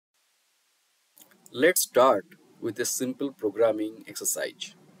Let's start with a simple programming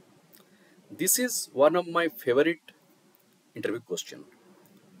exercise. This is one of my favorite interview question.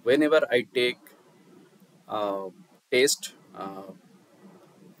 Whenever I take a test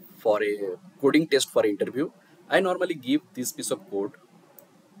for a coding test for interview, I normally give this piece of code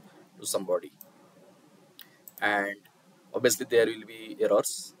to somebody, and obviously there will be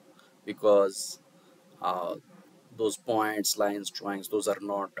errors because uh, those points, lines, drawings, those are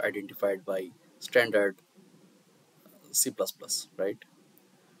not identified by standard C++, right?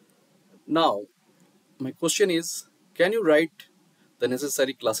 Now, my question is, can you write the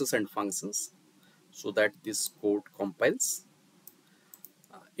necessary classes and functions so that this code compiles?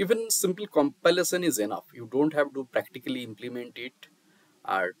 Even simple compilation is enough. You don't have to practically implement it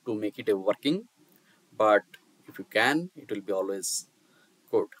to make it a working, but if you can, it will be always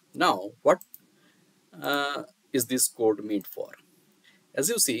good. Now, what is this code made for? As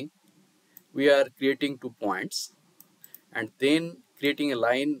you see, we are creating 2 points and then creating a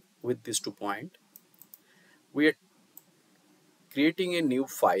line with these 2 points. We are creating a new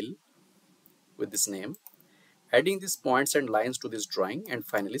file with this name, adding these points and lines to this drawing, and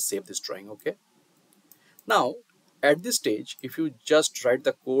finally save this drawing. Okay, now at this stage, if you just write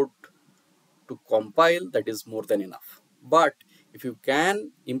the code to compile, that is more than enough. But if you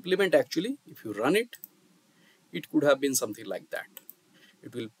can implement, actually if you run it, it could have been something like that.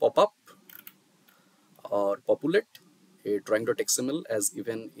 It will pop up or populate a drawing.xml as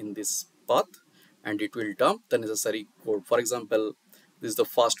given in this path, and it will dump the necessary code. For example, this is the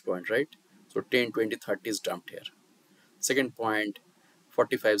first point, right? So 10, 20, 30 is dumped here. Second point,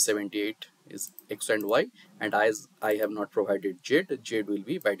 45, 78 is x and y, and as I have not provided z will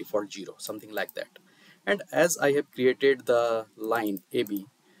be by default 0, something like that. And as I have created the line AB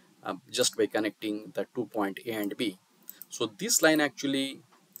just by connecting the 2 point A and B, so this line actually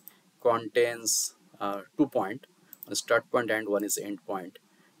contains 2 points, one start point and one is end point,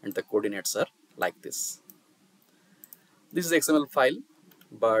 and the coordinates are like this. This is XML file,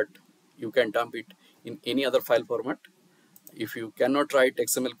 but you can dump it in any other file format. If you cannot write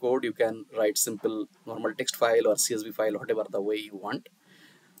XML code, you can write simple normal text file or CSV file, whatever the way you want.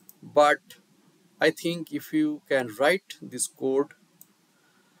 But I think if you can write this code,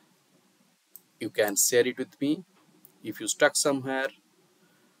 you can share it with me. If you stuck somewhere,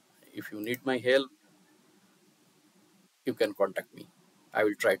 if you need my help, you can contact me. I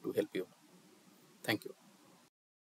will try to help you. Thank you.